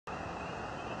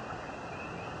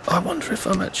I wonder if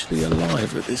I'm actually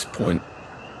alive at this point.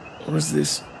 Or is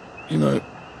this, you know,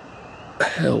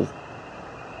 hell?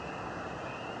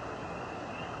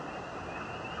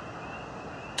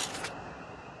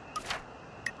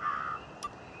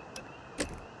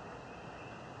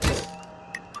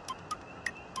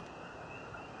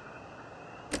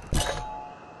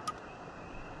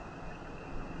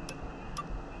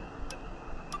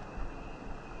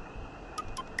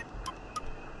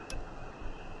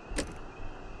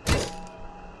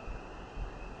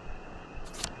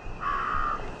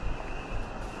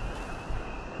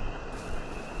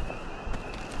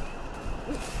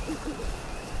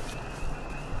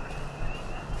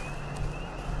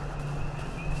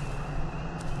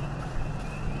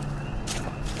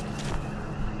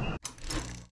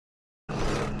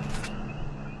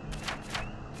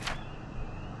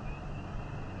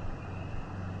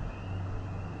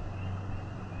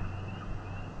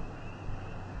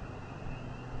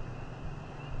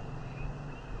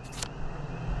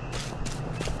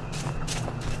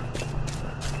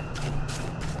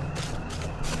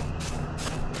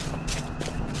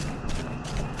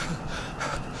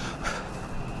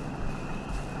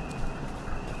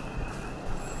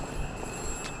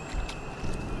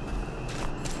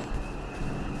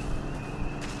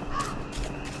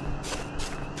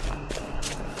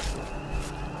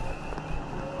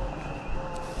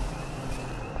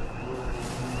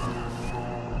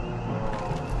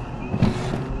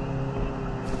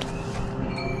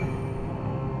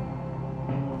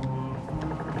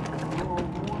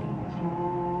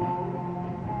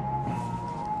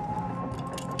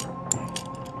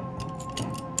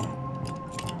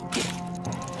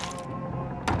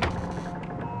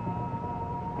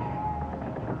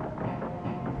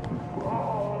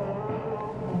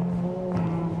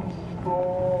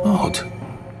 Odd.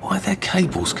 Why are there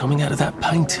cables coming out of that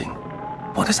painting?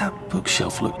 Why does that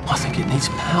bookshelf look... I think it needs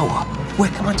power. Where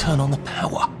can I turn on the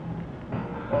power?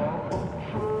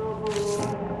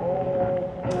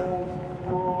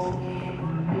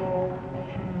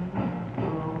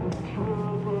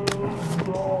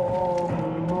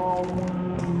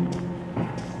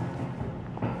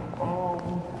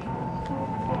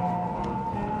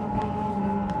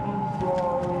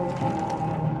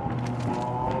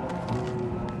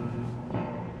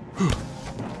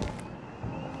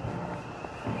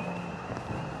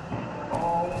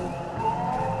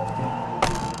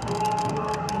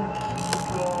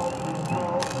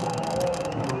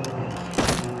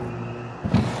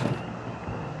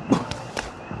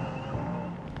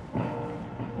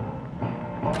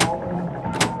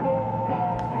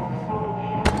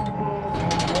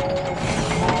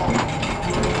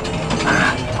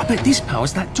 I bet this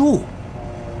powers that door.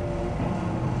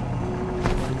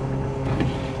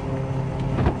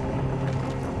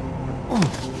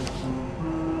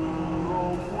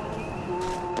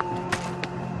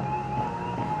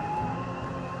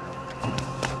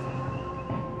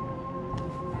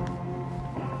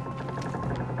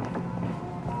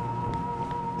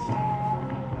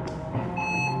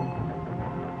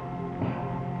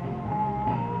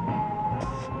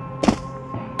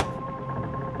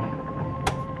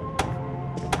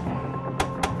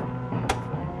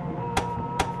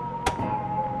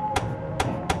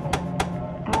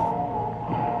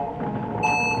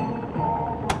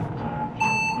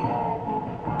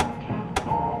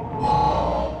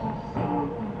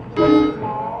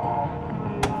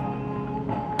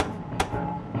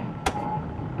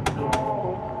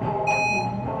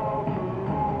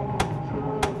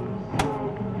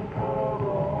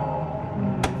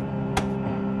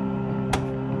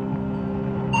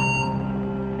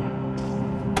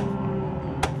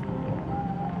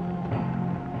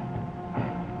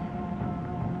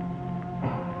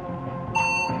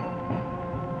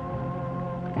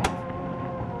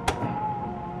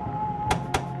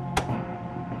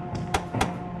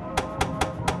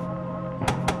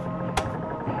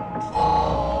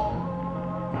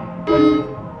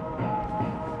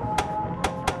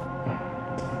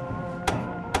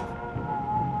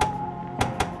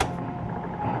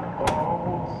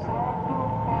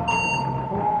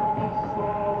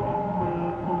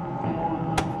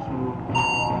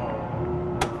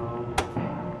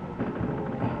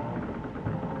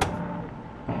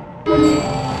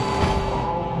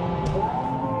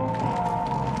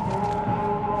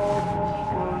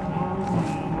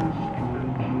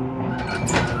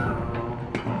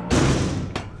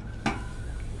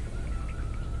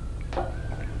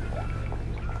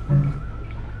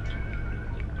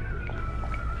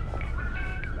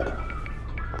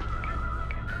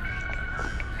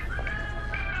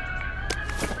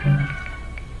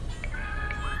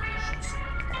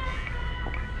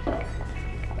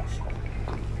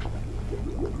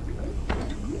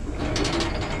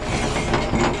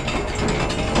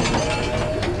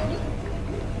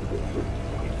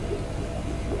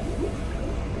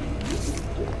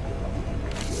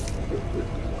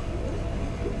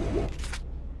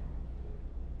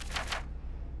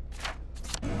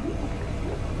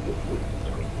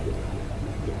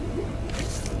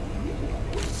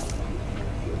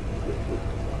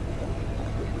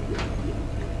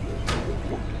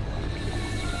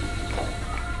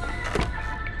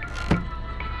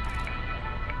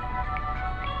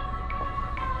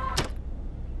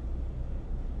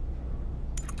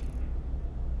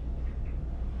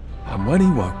 when he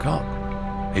woke up,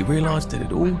 he realised it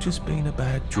had all just been a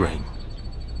bad dream.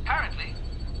 Apparently,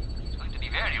 it's going to be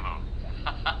variable.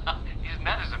 Isn't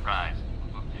that a surprise?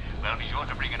 Well, be sure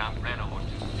to bring an umbrella or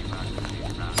two.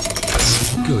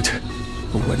 Good.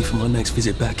 All ready for my next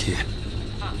visit back here.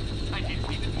 I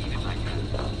didn't even need it like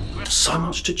that. So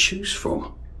much to choose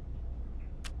from.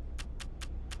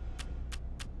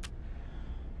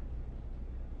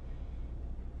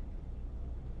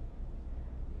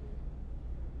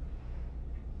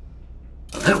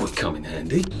 That would come in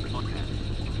handy.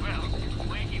 Well,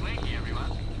 wakey, wakey,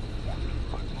 everyone.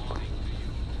 Good morning to you.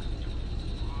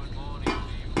 Good morning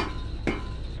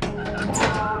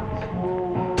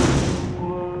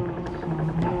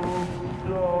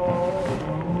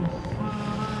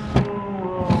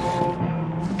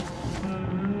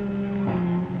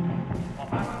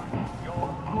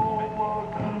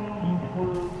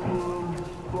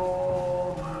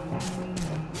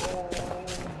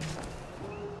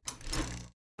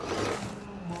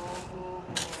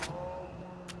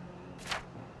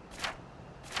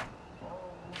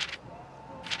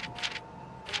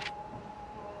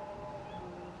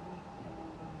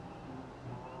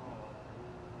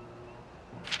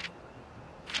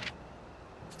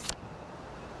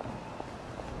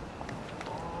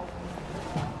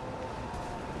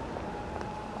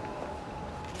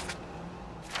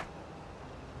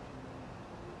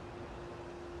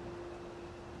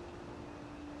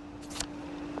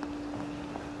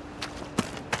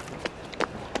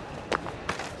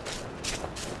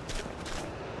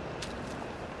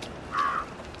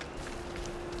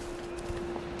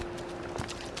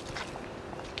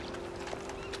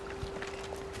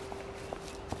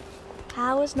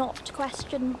How is not to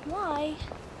question why?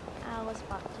 I was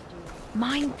about to do.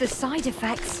 Mind the side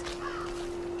effects.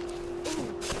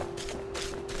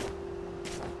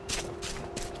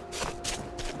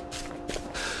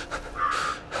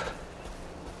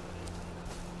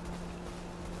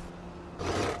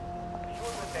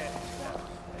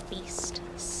 Beast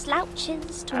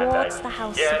slouches towards the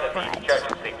house of bread.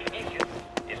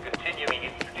 is continuing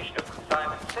its tradition of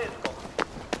consignment sales.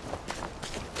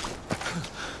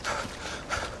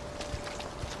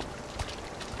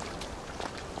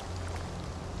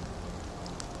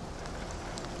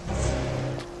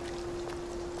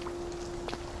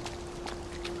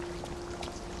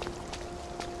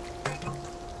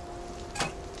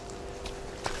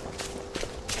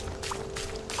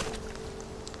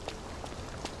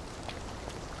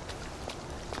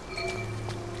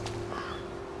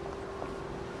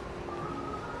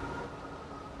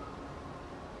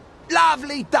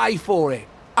 Lovely day for it.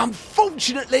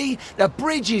 Unfortunately, the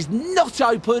bridge is not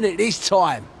open at this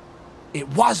time. It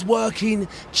was working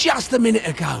just a minute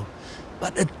ago,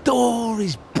 but the door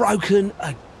is broken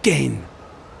again.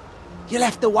 You'll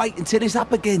have to wait until it's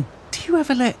up again. Do you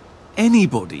ever let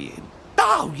anybody in?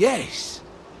 Oh, yes.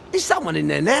 There's someone in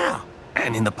there now.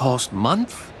 And in the past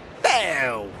month?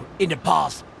 Well, in the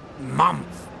past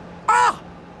month. Ah!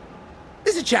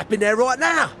 There's a chap in there right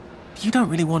now. You don't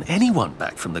really want anyone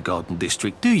back from the Garden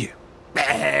District, do you?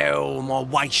 Well, my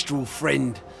wastrel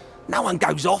friend. No one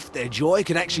goes off their joy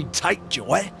can actually take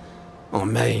joy. I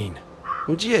mean,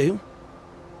 would you?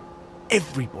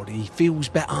 Everybody feels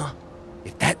better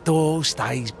if that door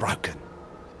stays broken.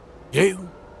 You,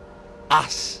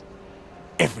 us,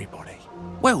 everybody.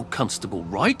 Well, Constable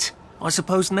Wright, I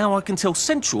suppose now I can tell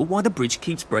Central why the bridge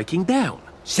keeps breaking down.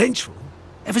 Central?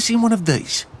 Ever seen one of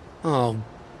these? Oh,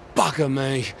 bugger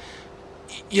me.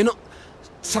 You're not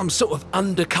some sort of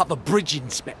undercover bridge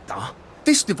inspector?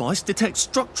 This device detects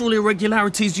structural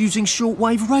irregularities using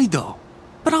shortwave radar.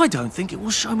 But I don't think it will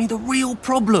show me the real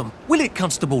problem. Will it,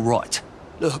 Constable Wright?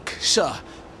 Look, sir,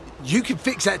 you can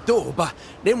fix that door, but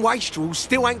them wastrels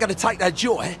still ain't gonna take their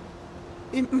joy.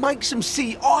 It makes them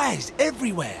see eyes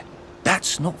everywhere.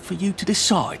 That's not for you to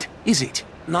decide, is it?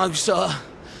 No, sir.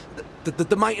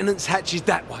 The maintenance hatch is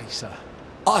that way, sir.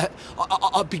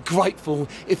 I'd be grateful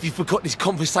if you forgot this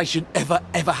conversation ever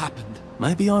happened.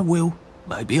 Maybe I will,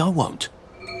 maybe I won't.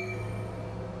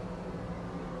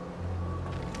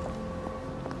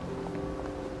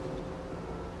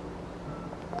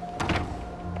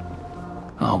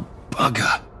 Oh,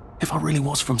 bugger. If I really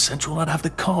was from Central, I'd have the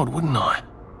card, wouldn't I?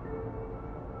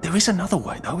 There is another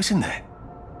way, though, isn't there?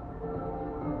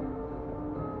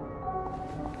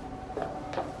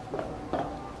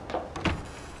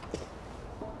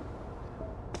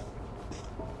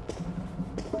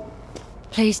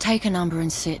 Please take a number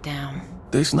and sit down.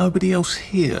 There's nobody else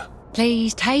here.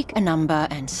 Please take a number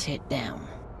and sit down.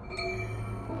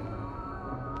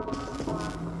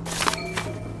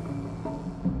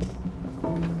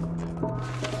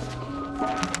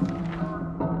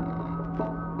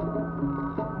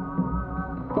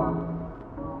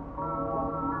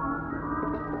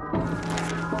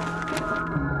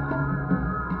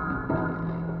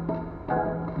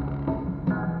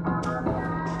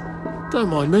 Don't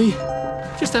mind me.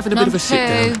 Just having a bit of a sit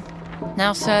down. Number 2.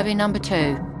 Now serving number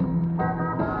 2.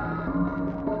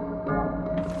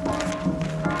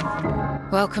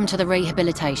 Welcome to the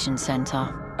rehabilitation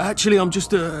centre. Actually, I'm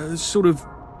just a sort of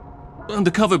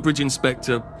undercover bridge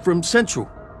inspector from Central.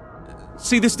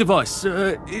 See this device?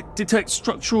 It detects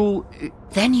structural...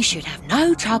 Then you should have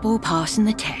no trouble passing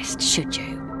the test, should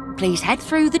you? Please head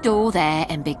through the door there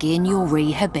and begin your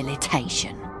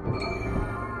rehabilitation.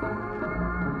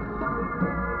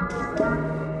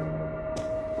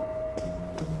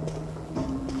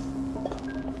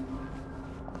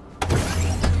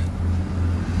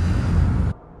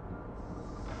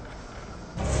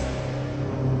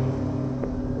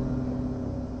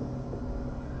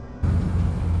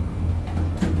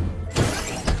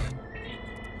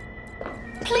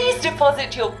 Please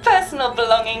deposit your personal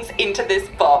belongings into this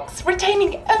box,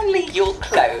 retaining only your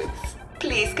clothes.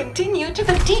 Please continue to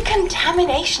the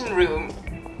decontamination room.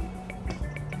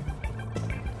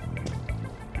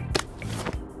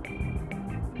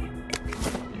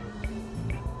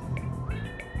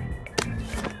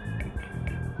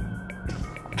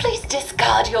 Please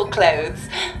discard your clothes.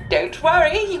 Don't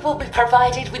worry, you will be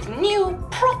provided with new,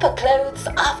 proper clothes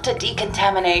after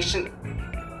decontamination.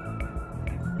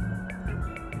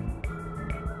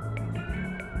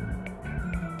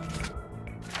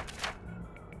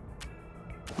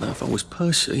 Now, if I was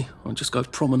Percy, I'd just go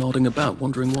promenading about,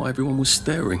 wondering why everyone was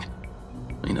staring.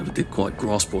 He never did quite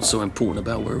grasp what's so important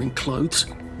about wearing clothes.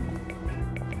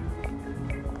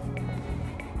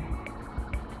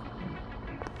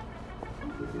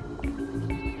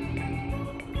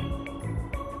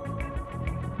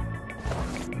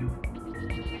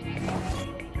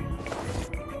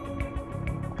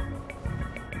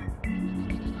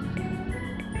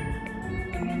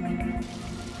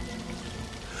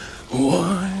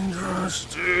 Wind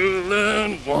still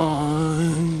and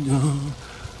wind.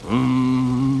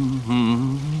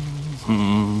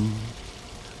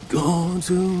 God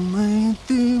to make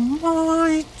thee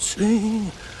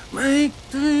mighty, make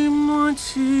thee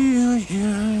mightier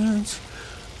yet.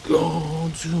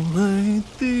 God to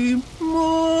make thee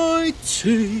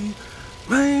mighty,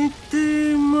 make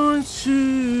thee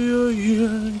mightier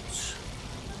yet.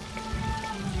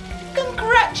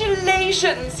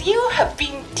 Congratulations, you have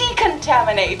been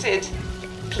decontaminated.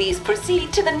 Please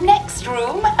proceed to the next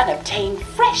room and obtain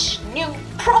fresh, new,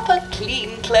 proper,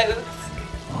 clean clothes.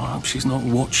 I hope she's not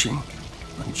watching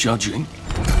and judging.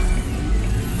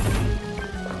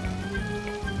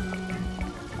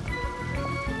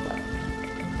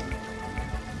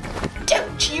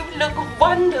 Don't you look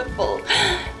wonderful?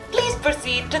 Please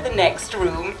proceed to the next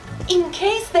room. In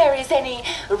case there is any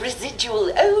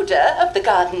residual odour of the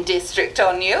garden district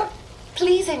on you,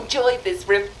 please enjoy this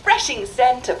refreshing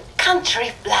scent of country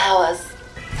flowers.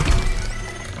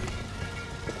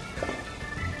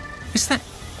 Is that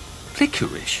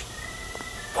licorice?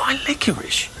 Why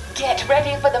licorice? Get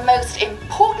ready for the most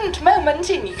important moment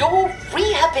in your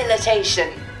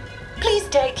rehabilitation. Please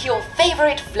take your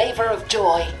favourite flavour of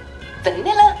joy: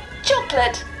 vanilla,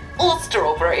 chocolate, or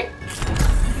strawberry.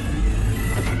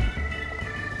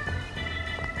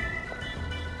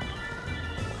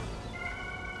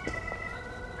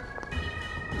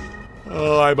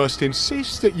 I must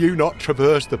insist that you not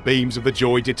traverse the beams of the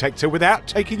joy detector without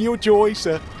taking your joy,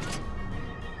 sir.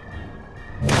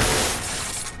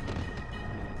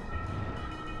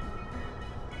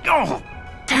 Oh,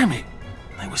 damn it!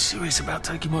 They were serious about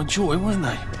taking my joy, weren't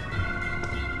they?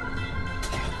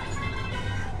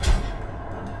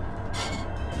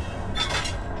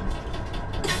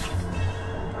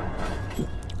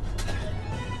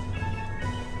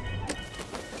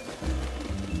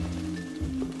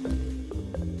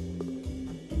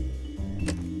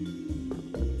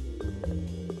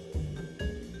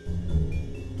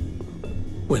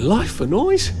 We're life for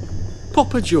noise.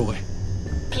 Pop a joy.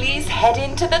 Please head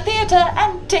into the theatre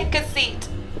and take a seat.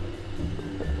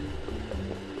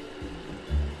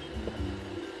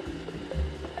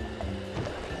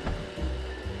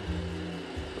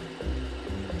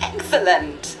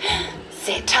 Excellent.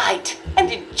 Sit tight and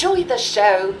enjoy the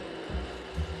show.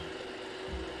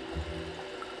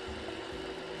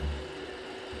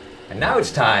 And now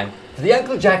it's time for the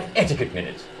Uncle Jack Etiquette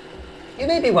Minute. You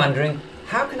may be wondering,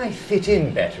 how can I fit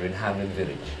in better in Hamlin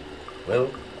Village? Well,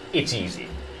 it's easy.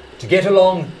 To get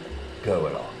along, go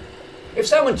along. If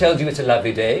someone tells you it's a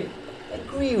lovely day,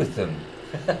 agree with them.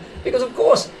 Because of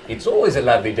course, it's always a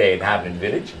lovely day in Hamlin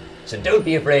Village, so don't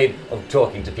be afraid of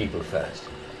talking to people first.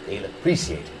 They'll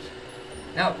appreciate it.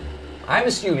 Now, I'm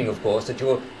assuming, of course, that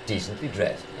you're decently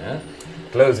dressed.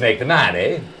 Clothes make the man,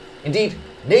 eh? Indeed,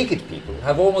 naked people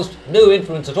have almost no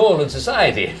influence at all in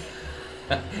society.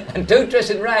 And don't dress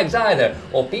in rags either,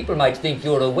 or people might think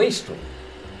you're a wastrel.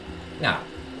 Now,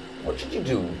 what should you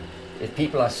do if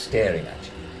people are staring at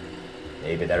you?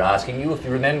 Maybe they're asking you if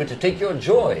you remember to take your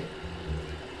joy.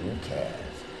 Who cares?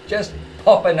 Just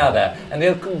pop another and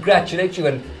they'll congratulate you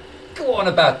and go on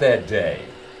about their day.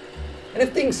 And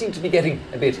if things seem to be getting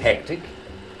a bit hectic,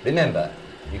 remember,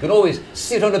 you can always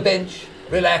sit on a bench,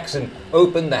 relax and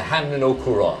open the Hamlin au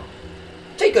Courant.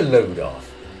 Take a load off.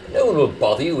 No one will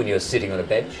bother you when you're sitting on a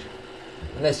bench.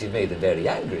 Unless you've made them very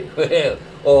angry. Well,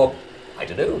 or, I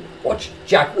don't know, watch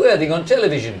Jack Worthing on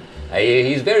television. I hear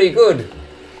he's very good.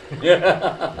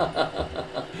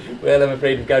 Well, I'm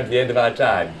afraid we've come to the end of our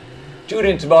time. Tune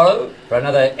in tomorrow for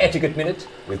another Etiquette Minute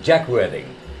with Jack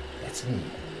Worthing. That's me.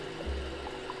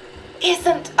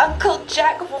 Isn't Uncle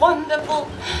Jack wonderful?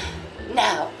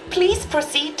 Now, please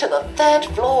proceed to the 3rd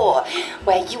floor,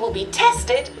 where you will be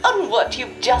tested on what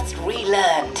you've just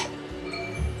relearned.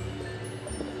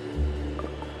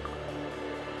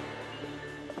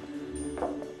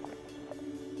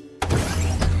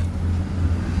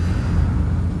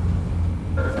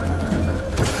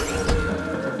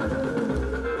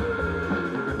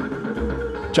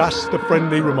 Just a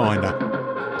friendly reminder.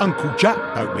 Uncle Jack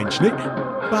don't mention it,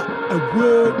 but a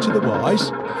word to the wise.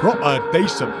 Proper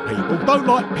decent people don't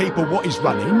like people what is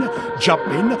running,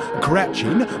 jumping,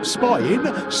 crouching,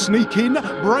 spying, sneaking,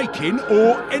 breaking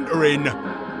or entering.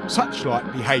 Such like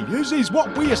behaviours is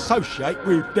what we associate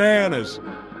with downers.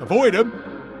 Avoid them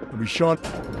and we shan't...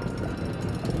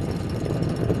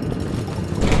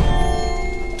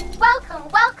 Welcome,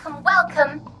 welcome,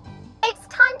 welcome. It's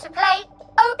time to play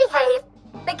Oh Behave,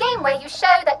 the game where you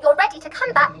show that you're ready to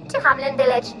come back to Hamlin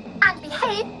Village and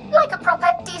behave like a proper,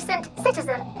 decent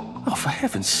citizen. Oh, for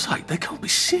heaven's sake, they can't be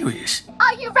serious.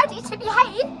 Are you ready to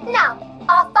behave? Now,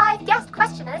 our 5 guest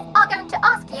questioners are going to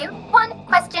ask you 1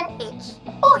 question each.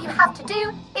 All you have to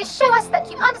do is show us that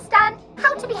you understand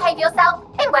how to behave yourself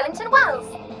in Wellington, Wales.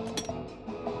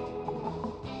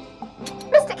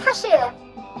 Mr. Cashier,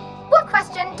 what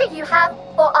question do you have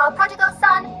for our prodigal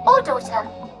son or daughter?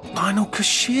 Lionel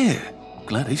Cashier.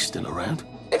 Glad he's still around.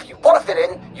 If you want to fit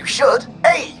in, you should.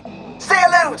 A. Say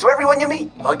hello to everyone you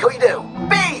meet, like you do.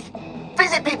 B.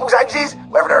 Visit people's houses,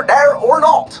 whether they're there or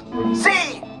not.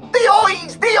 C. The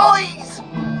eyes! The eyes!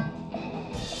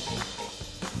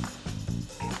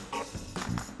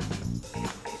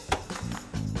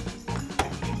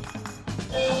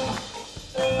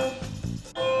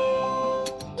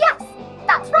 Yes,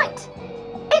 that's right.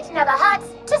 It never hurts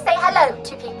to say hello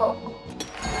to people.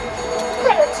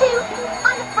 Player 2,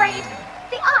 I'm afraid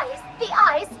the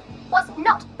eyes was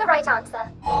not the right answer.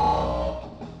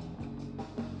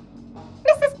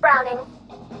 Mrs. Browning,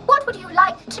 what would you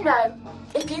like to know?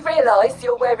 If you realise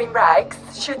you're wearing rags,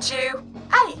 should you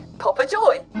A. Pop a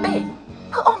joy, B.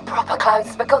 Put on proper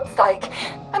clothes for God's sake,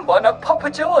 and why not pop a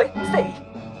joy, C.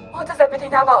 Why does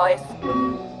everything have eyes?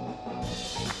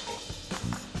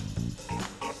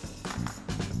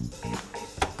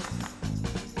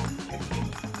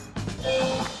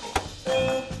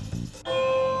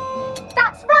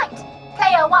 That's right,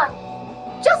 Player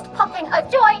 1. Just popping a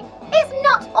joy is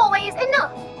not always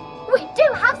enough. We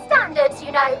do have standards,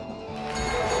 you know.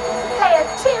 Player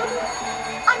 2,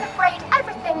 I'm afraid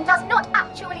everything does not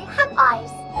actually have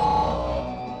eyes.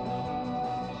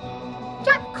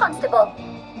 Jack Constable.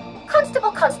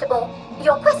 Constable,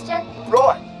 your question.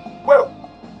 Right, well,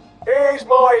 here's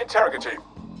my interrogative.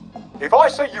 If I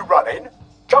see you running,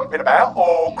 jumping about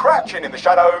or crouching in the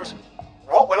shadows,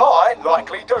 what will I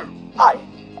likely do? A.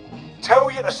 Tell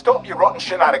you to stop your rotten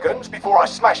shenanigans before I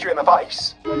smash you in the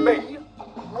face. B.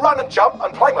 Run and jump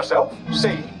and play myself.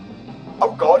 C.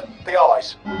 Oh God, the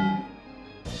eyes.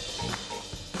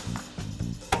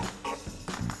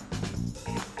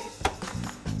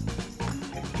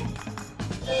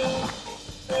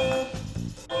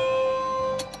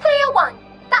 Player 1,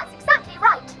 that's exactly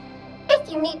right. If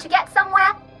you need to get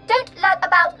somewhere, don't lurk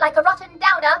about like a rotten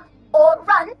downer, or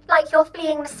run like you're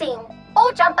fleeing the scene,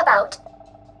 or jump about.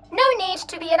 No need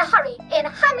to be in a hurry in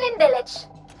Hamlin Village.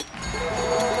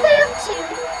 Player 2,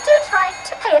 do try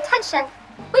to pay attention.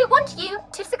 We want you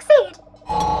to succeed.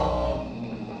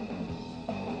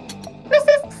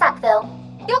 Mrs. Sackville,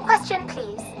 your question,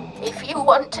 please. If you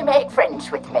want to make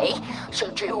friends with me,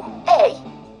 should you A.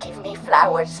 Give me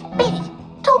flowers, B.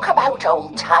 Talk about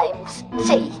old times,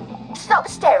 C. Stop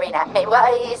staring at me,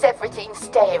 why is everything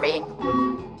staring?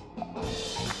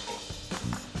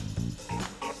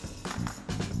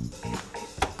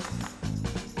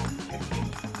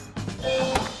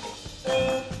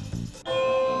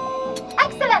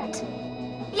 Excellent!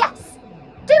 Yes,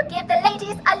 do give the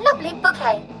ladies a lovely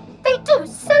bouquet. They do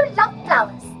so love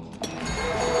flowers.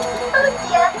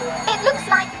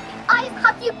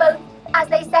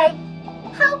 say,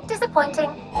 how disappointing.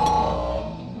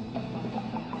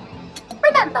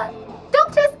 Remember,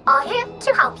 doctors are here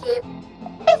to help you.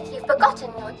 If you've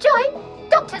forgotten your joy,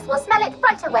 doctors will smell it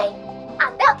right away,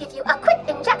 and they'll give you a quick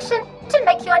injection to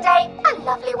make your day a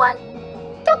lovely one.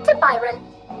 Dr. Byron,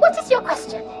 what is your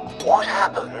question? What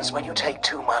happens when you take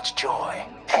too much joy?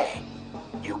 A.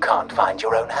 You can't find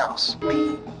your own house.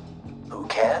 B. Who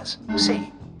cares? C.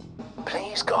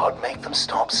 Please, God, make them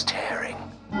stop staring.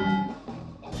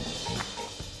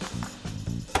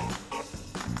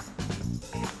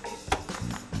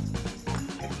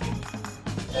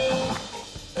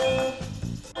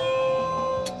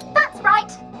 That's right.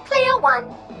 Clear one.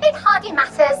 It hardly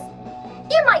matters.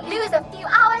 You might lose a few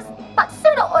hours, but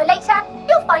sooner or later,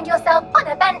 you'll find yourself on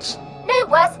a bench, no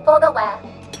worse for the wear.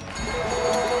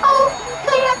 Oh,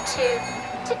 clear two.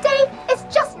 Today is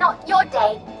just not your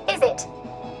day, is it?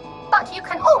 But you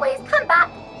can always come back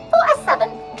for a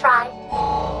seventh try.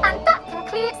 And that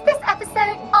concludes this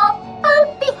episode of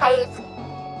Oh Behave.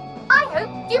 I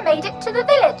hope you made it to the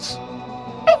village.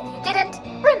 If you didn't,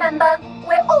 remember,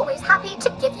 we're always happy to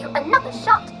give you another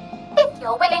shot if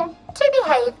you're willing to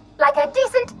behave like a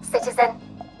decent citizen.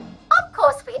 Of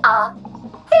course we are.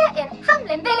 Here in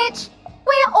Hamlin Village,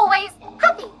 we're always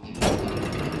happy.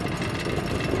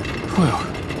 Well,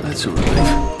 that's a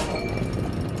relief.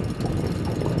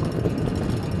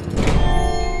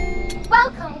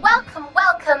 Welcome, welcome,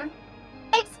 welcome.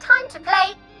 It's time to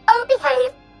play Oh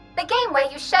Behave, the game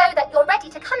where you show that you're ready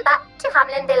to come back to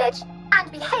Hamlin Village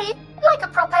and behave like a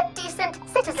proper, decent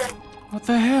citizen. What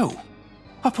the hell?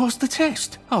 I passed the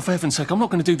test. Oh, for heaven's sake, I'm not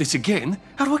going to do this again.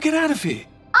 How do I get out of here?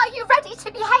 Are you ready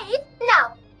to behave?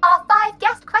 Now, our 5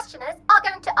 guest questioners are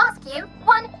going to ask you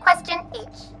 1 question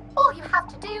each. All you have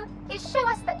to do is show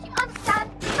us that you understand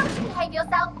how to behave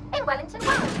yourself in Wellington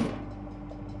words.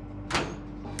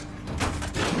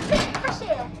 Mr.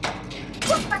 Cashier,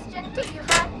 what question do you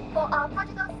have for our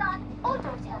prodigal son or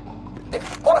daughter?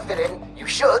 If you want to fit in, you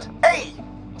should. A.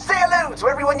 Say hello to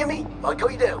everyone you meet, like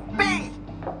I do. B.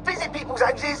 Visit people's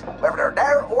houses, whether they're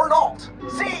there or not.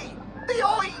 C. The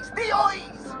eyes! The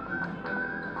eyes!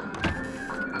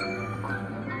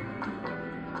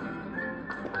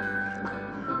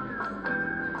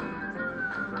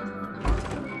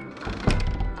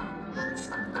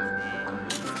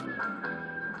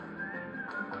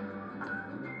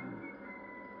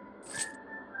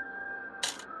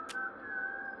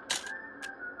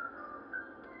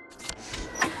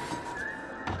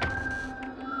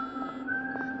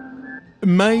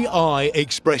 May I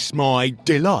express my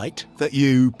delight that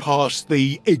you passed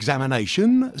the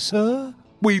examination, sir?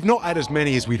 We've not had as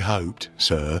many as we'd hoped,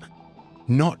 sir.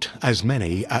 Not as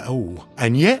many at all.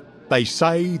 And yet, they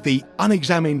say the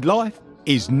unexamined life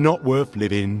is not worth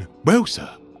living. Well, sir,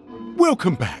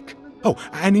 welcome back. Oh,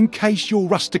 and in case your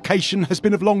rustication has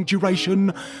been of long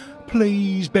duration,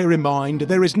 please bear in mind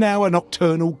there is now a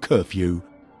nocturnal curfew.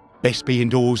 Best be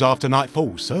indoors after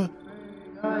nightfall, sir.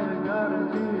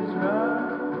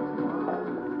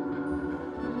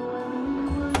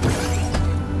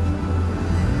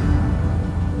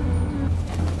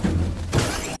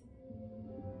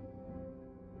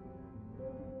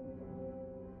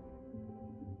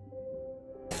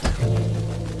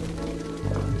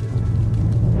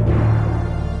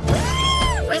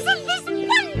 Isn't this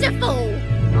wonderful?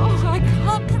 Oh, I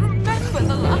can't remember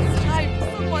the last time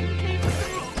someone came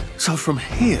through. So from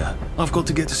here, I've got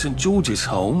to get to St. George's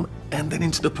home and then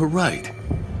into the parade.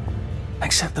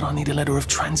 Except that I need a letter of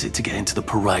transit to get into the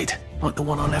parade, like the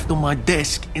one I left on my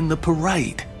desk in the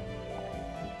parade.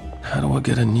 How do I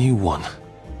get a new one?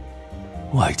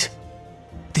 Wait,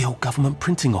 the old government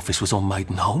printing office was on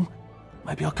Maidenholm.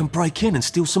 Maybe I can break in and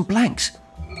steal some blanks.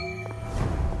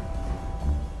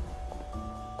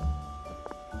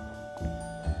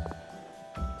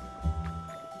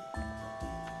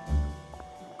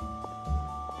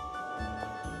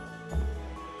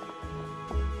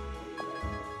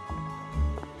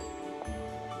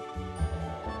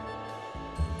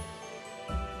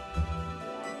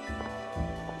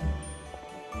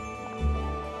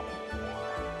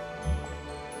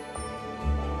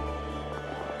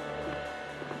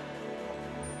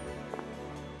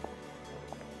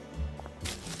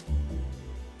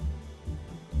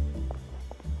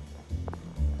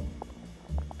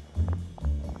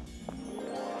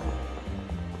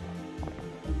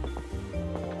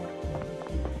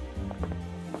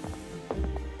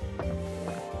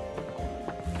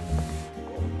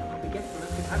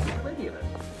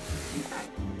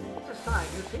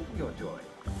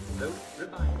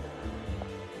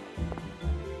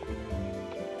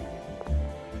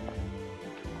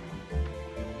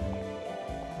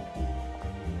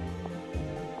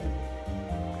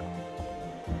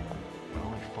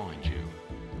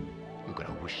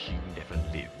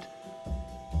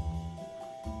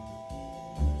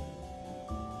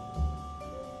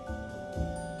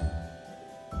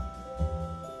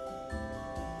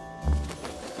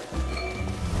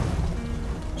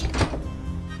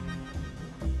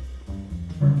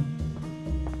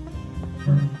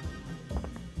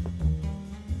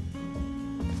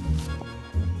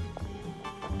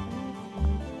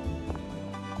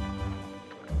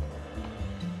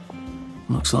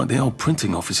 Looks like the old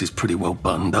printing office is pretty well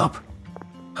buttoned up.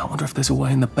 I wonder if there's a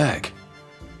way in the back.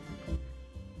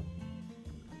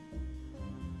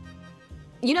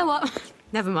 You know what?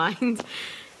 Never mind.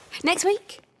 Next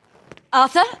week?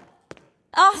 Arthur?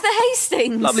 Arthur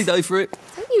Hastings! Lovely day for it.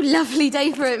 Don't you lovely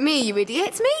day for it me, you idiot.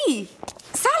 It's me!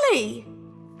 Sally!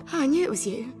 Oh, I knew it was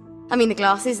you. I mean, the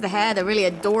glasses, the hair, the really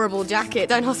adorable jacket.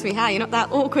 Don't ask me how, you're not that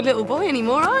awkward little boy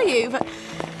anymore, are you? But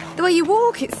the way you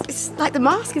walk, it's like the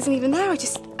mask isn't even there. I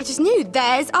just knew.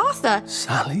 There's Arthur.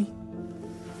 Sally?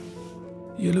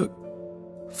 You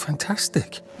look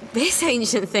fantastic. This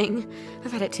ancient thing.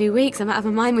 I've had it 2 weeks. I'm out of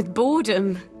my mind with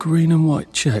boredom. Green and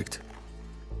white checked.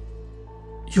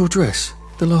 Your dress,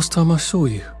 the last time I saw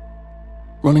you.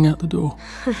 Running out the door.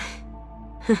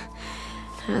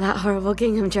 That horrible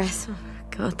gingham dress. Oh,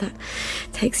 God, that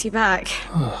takes you back.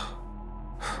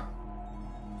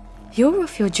 You're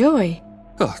off your joy.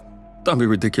 Oh, don't be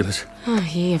ridiculous. Oh,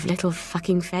 ye of little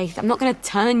fucking faith. I'm not going to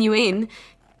turn you in.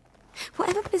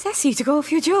 Whatever possessed you to go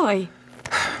off your joy?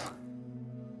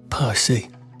 Percy.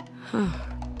 Oh,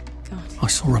 God. I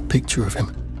saw a picture of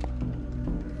him.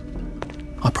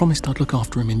 I promised I'd look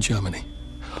after him in Germany.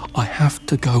 I have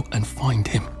to go and find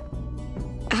him.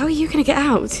 How are you going to get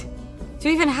out? Do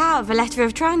you even have a letter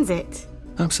of transit?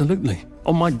 Absolutely.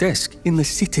 On my desk, in the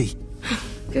city.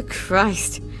 Good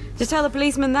Christ. Just tell the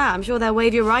policeman that. I'm sure they'll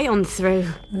wave you right on through.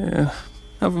 Yeah,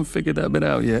 haven't figured that bit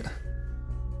out yet.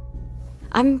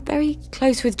 I'm very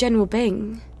close with General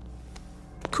Bing.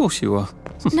 Of course you are.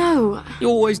 No. You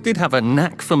always did have a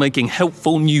knack for making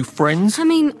helpful new friends. I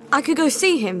mean, I could go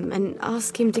see him and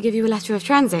ask him to give you a letter of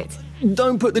transit.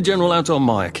 Don't put the General out on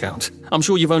my account. I'm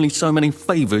sure you've only so many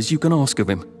favours you can ask of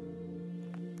him.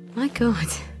 My God.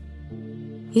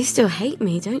 You still hate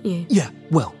me, don't you? Yeah,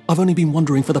 well, I've only been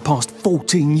wondering for the past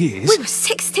 14 years. We were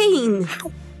 16! How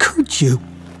could you?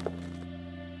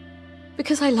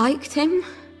 Because I liked him.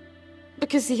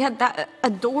 Because he had that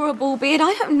adorable beard.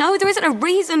 I don't know, there isn't a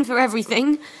reason for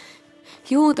everything.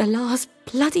 You're the last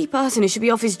bloody person who should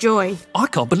be off his joy. I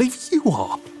can't believe you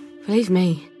are. Believe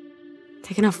me.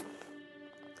 Take enough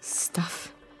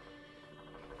stuff.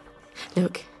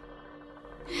 Look.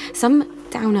 Some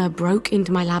downer broke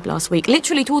into my lab last week,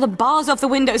 literally tore the bars off the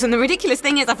windows, and the ridiculous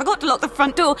thing is I forgot to lock the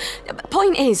front door.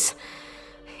 Point is,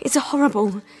 it's a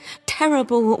horrible,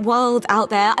 terrible world out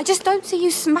there. I just don't see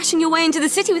you smashing your way into the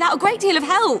city without a great deal of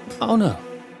help. Oh no,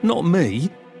 not me.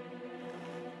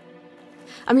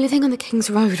 I'm living on the King's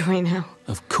Road right now.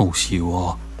 Of course you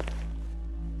are.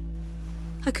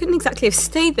 I couldn't exactly have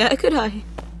stayed there, could I?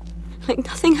 Like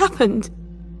nothing happened.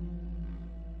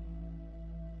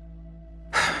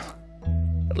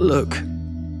 Look,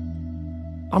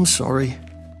 I'm sorry.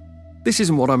 This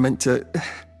isn't what I meant to...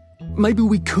 Maybe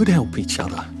we could help each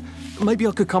other. Maybe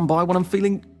I could come by when I'm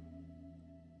feeling...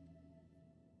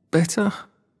 better?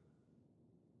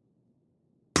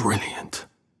 Brilliant.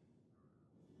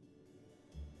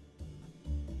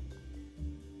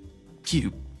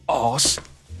 You arse.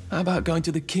 How about going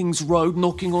to the King's Road,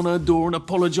 knocking on her door and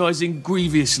apologising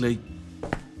grievously?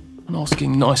 And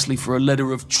asking nicely for a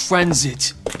letter of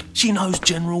transit. She knows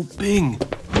General Bing.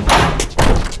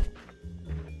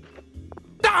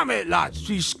 Damn it, lads,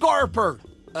 she's scarpered.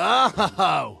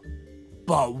 Oh,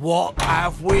 but what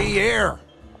have we here?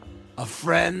 A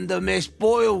friend of Miss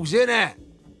Boyle's, innit?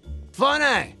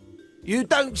 Funny, you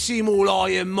don't seem all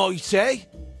high and mighty.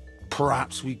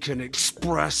 Perhaps we can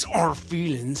express our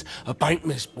feelings about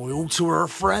Miss Boyle to her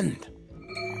friend.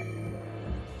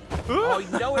 I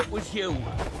know it was you.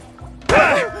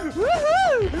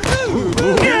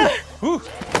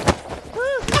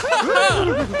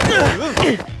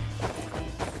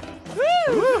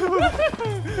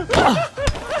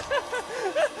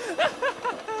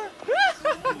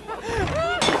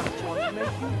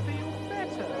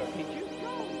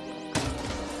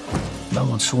 No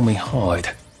one saw me hide.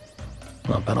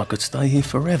 I bet I could stay here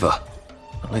forever.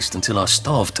 At least until I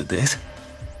starved to death.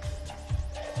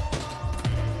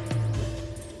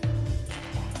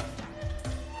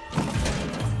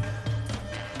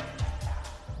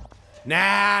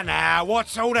 Now,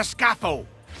 what's all the scuffle?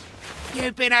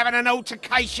 You've been having an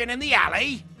altercation in the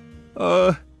alley?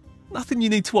 Nothing you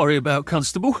need to worry about,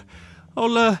 Constable.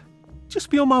 I'll, just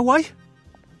be on my way.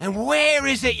 And where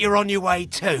is it you're on your way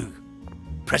to?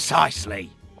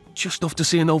 Precisely. Just off to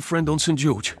see an old friend on St.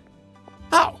 George.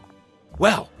 Oh,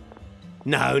 well,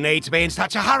 no need to be in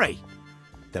such a hurry.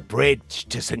 The bridge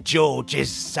to St. George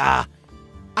is,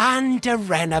 under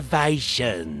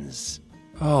renovations.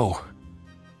 Oh.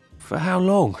 For how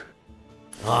long?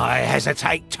 I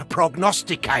hesitate to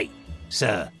prognosticate,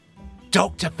 sir.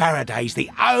 Dr. Faraday's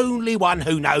the only one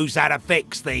who knows how to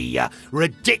fix the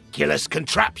ridiculous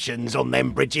contraptions on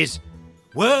them bridges.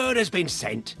 Word has been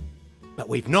sent, but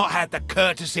we've not had the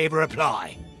courtesy of a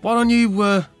reply. Why don't you,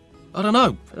 I don't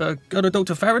know, go to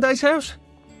Dr. Faraday's house?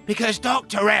 Because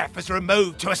Dr. F has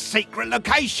removed to a secret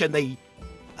location the,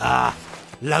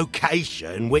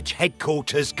 location which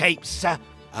headquarters keeps,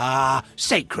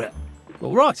 secret.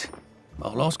 All right.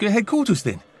 I'll ask your headquarters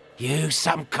then. You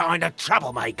some kind of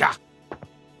troublemaker.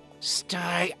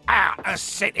 Stay out of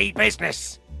city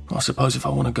business. I suppose if I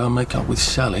want to go and make up with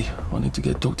Sally, I need to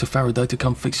get Dr. Faraday to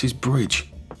come fix his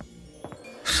bridge.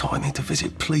 So I need to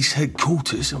visit police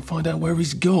headquarters and find out where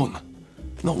he's gone.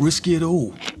 Not risky at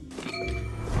all.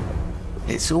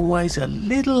 It's always a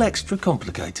little extra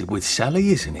complicated with Sally,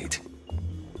 isn't it?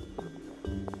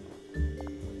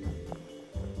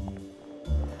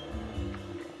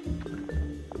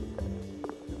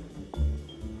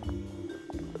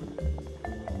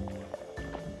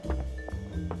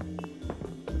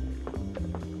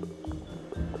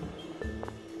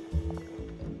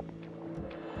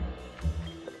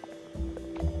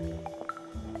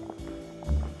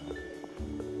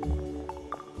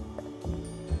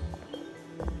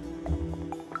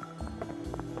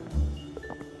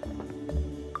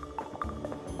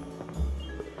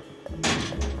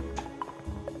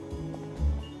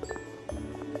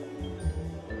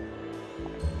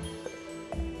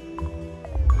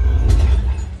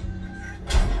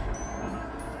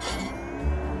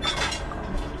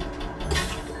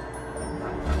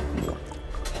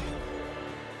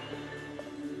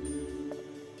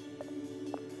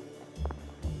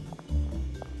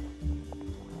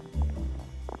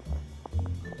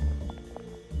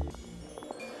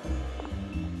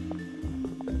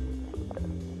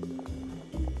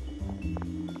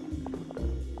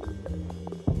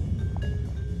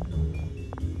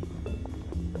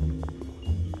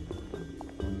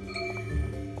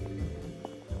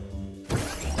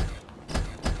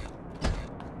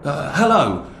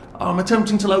 Hello. I'm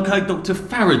attempting to locate Dr.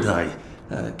 Faraday.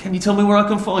 Can you tell me where I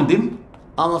can find him?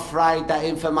 I'm afraid that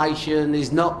information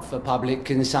is not for public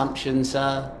consumption,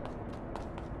 sir.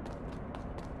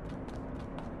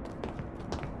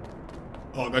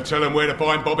 I can tell him where to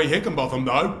find Bobby Hickenbotham,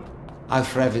 though. Oh,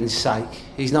 for heaven's sake.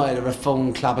 He's not at a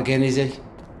reform club again, is he?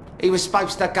 He was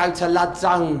supposed to go to Lud's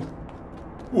Own.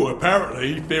 Well,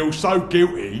 apparently he feels so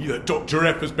guilty that Dr.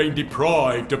 F has been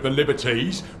deprived of the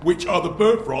liberties which are the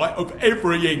birthright of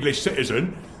every English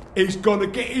citizen, he's gonna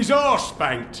get his arse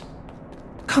spanked.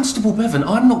 Constable Bevan,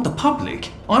 I'm not the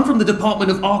public. I'm from the Department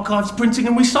of Archives, Printing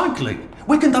and Recycling.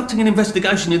 We're conducting an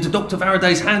investigation into Dr.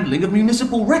 Faraday's handling of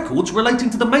municipal records relating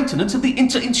to the maintenance of the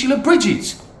interinsular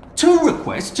bridges. 2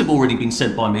 requests have already been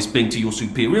sent by Miss Bing to your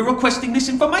superior requesting this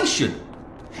information.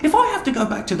 If I have to go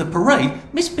back to the parade,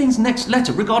 Miss Bing's next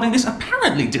letter regarding this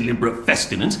apparently deliberate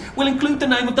festinance will include the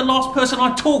name of the last person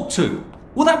I talked to.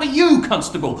 Will that be you,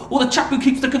 Constable, or the chap who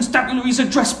keeps the constabulary's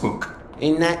address book?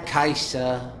 In that case,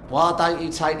 sir, why don't you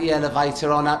take the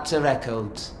elevator on up to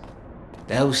records?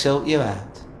 They'll sort you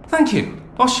out. Thank you.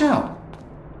 I shall.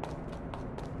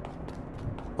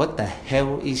 What the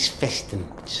hell is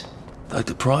festinance? They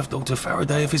deprived Dr.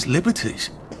 Faraday of his liberties,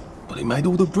 but he made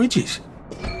all the bridges.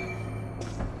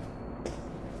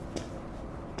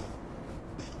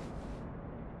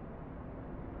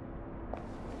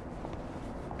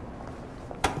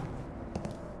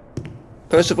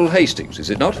 Percival Hastings, is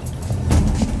it not?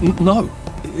 No,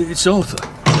 it's Arthur.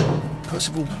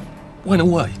 Percival went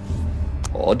away.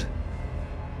 Odd.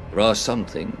 There are some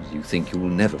things you think you will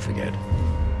never forget.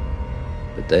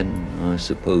 But then, I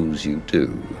suppose you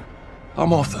do.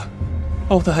 I'm Arthur.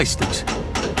 Arthur Hastings.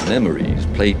 Memories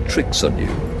play tricks on you,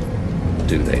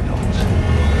 do they not?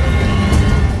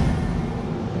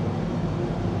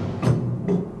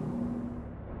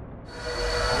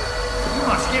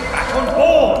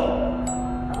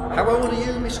 How old are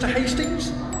you, Mr.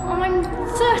 Hastings? I'm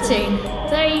 13.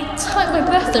 They typed my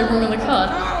birthday wrong on the card.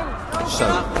 So,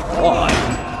 why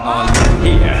are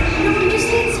you here? No, I'm just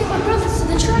here to take my brothers to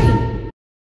the train.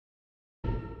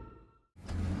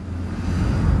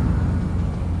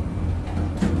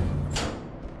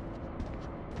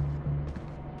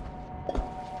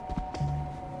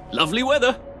 Lovely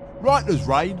weather. Right as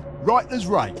rain, right as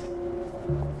rain.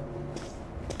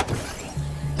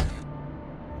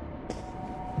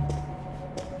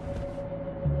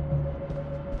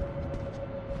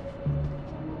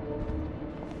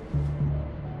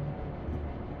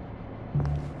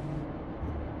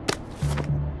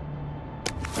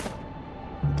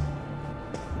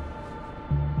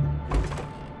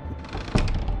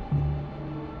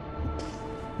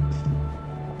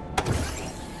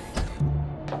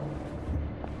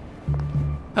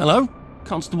 Hello?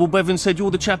 Constable Bevan said you're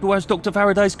the chap who has Dr.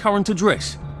 Faraday's current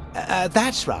address.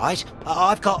 That's right.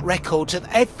 I've got records of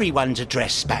everyone's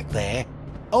address back there.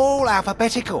 All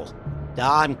alphabetical.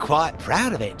 I'm quite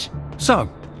proud of it. So,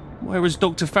 where has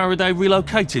Dr. Faraday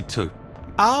relocated to?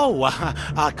 Oh,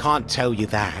 I can't tell you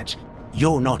that.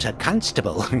 You're not a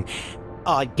constable.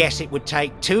 I guess it would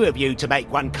take two of you to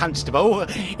make one constable,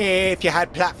 if you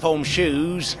had platform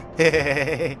shoes.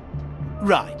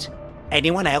 Right.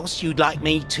 Anyone else you'd like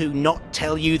me to not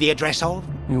tell you the address of?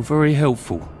 You're very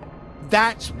helpful.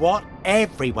 That's what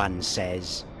everyone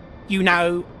says. You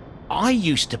know, I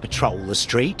used to patrol the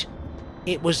street.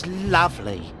 It was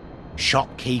lovely.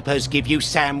 Shopkeepers give you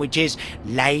sandwiches,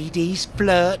 ladies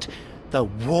flirt, the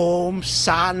warm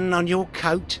sun on your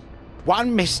coat.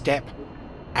 One misstep,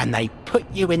 and they put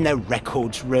you in the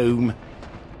records room.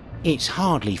 It's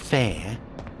hardly fair.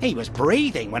 He was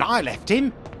breathing when I left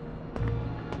him.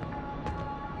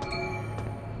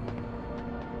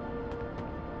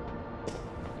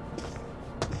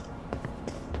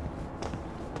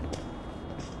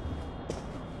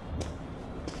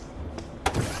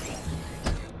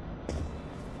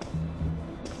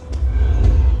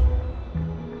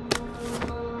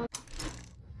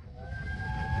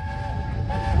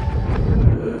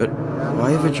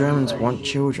 Why do the Germans want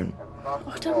children?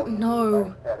 I don't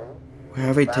know. Where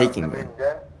are they taking them?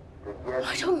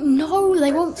 I don't know.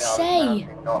 They won't say.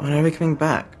 When are they coming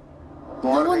back?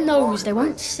 No one knows. They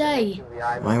won't say.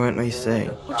 Why won't they say?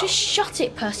 Well, just shut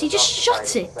it, Percy. Just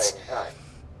shut it.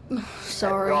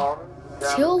 Sorry.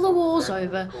 Till the war's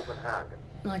over,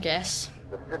 I guess.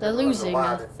 They're losing,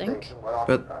 I think.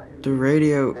 But the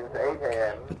radio...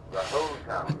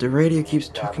 But the radio keeps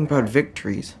talking about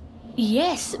victories.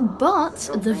 Yes, but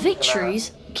the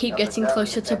victories keep getting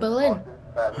closer to Berlin.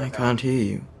 I can't hear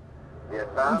you.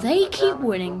 They keep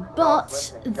winning,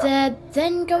 but they're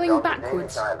then going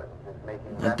backwards.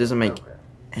 That doesn't make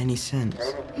any sense.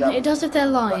 It does if they're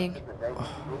lying.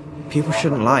 People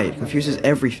shouldn't lie. It confuses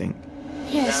everything.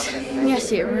 Yes,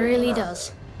 it really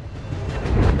does.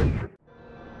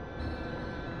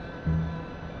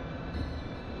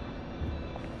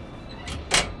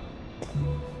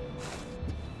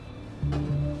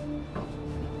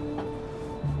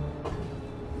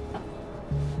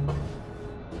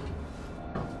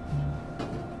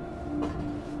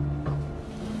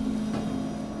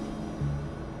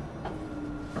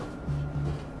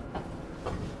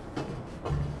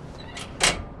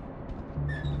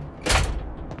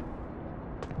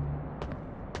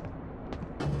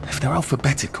 If they're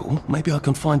alphabetical, maybe I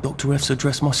can find Dr. F's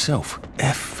address myself.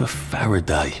 F for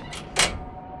Faraday.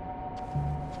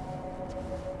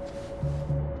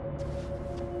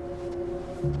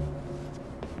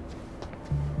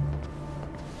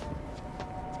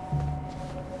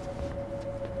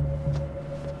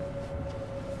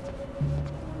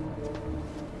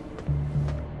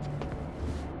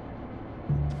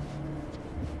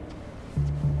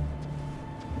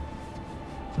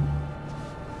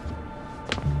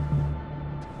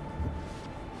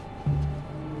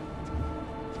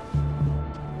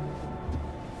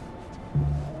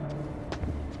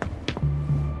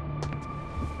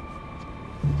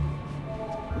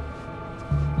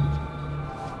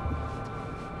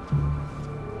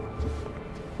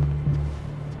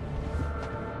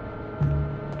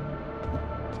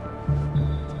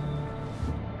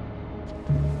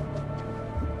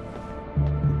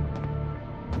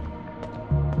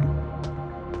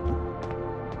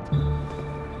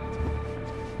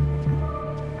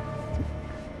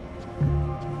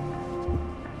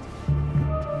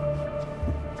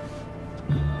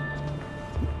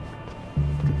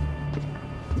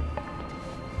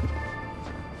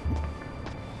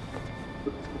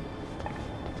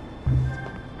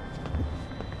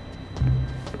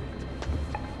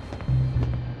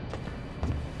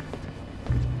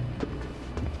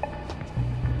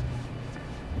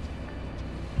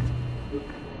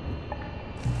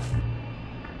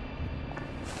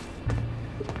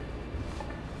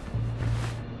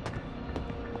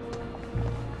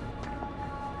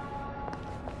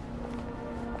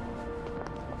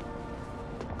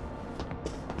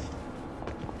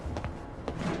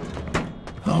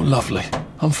 Oh, lovely.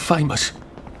 I'm famous.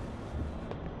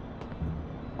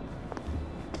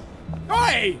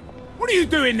 Hey! What are you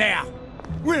doing there?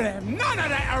 We'll have none of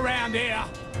that around here.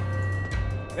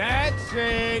 That's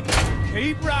it.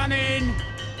 Keep running.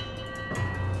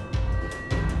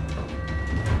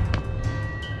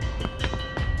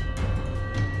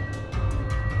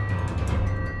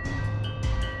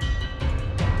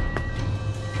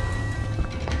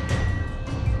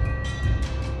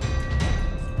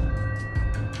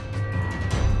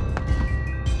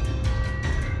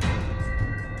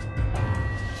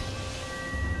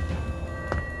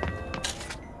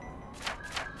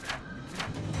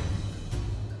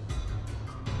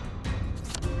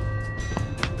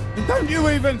 Don't you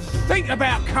even think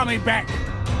about coming back!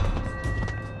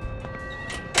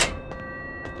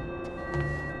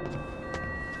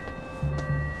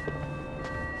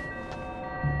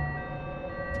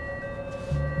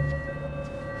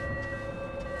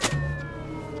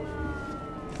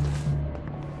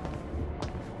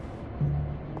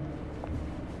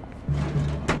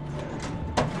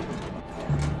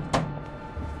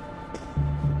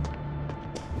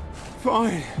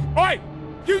 Fine. Oi!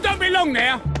 You don't belong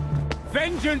there!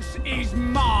 Vengeance is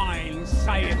mine,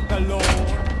 saith the Lord.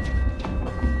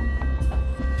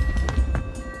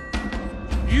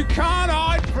 You can't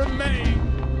hide from me!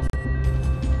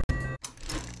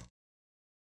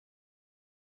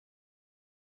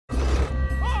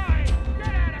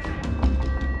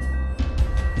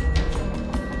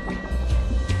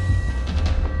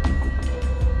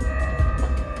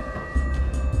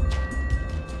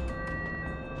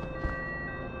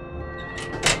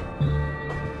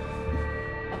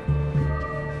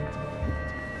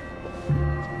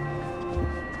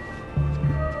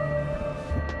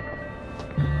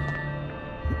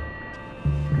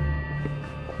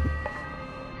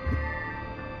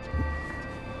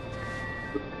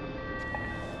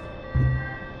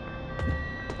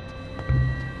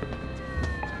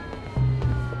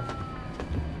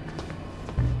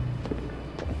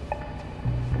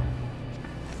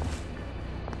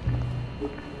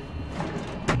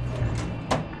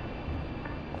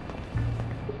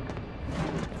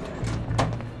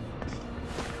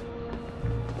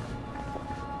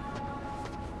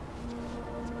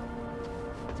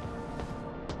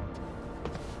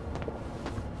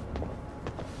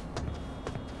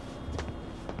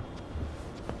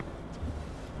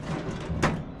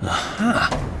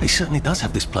 Aha! He certainly does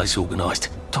have this place organised.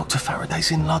 Dr. Faraday's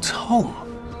in Lud's home.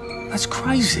 That's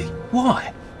crazy.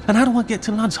 Why? And how do I get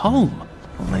to Lud's home?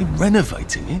 Are they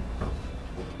renovating it?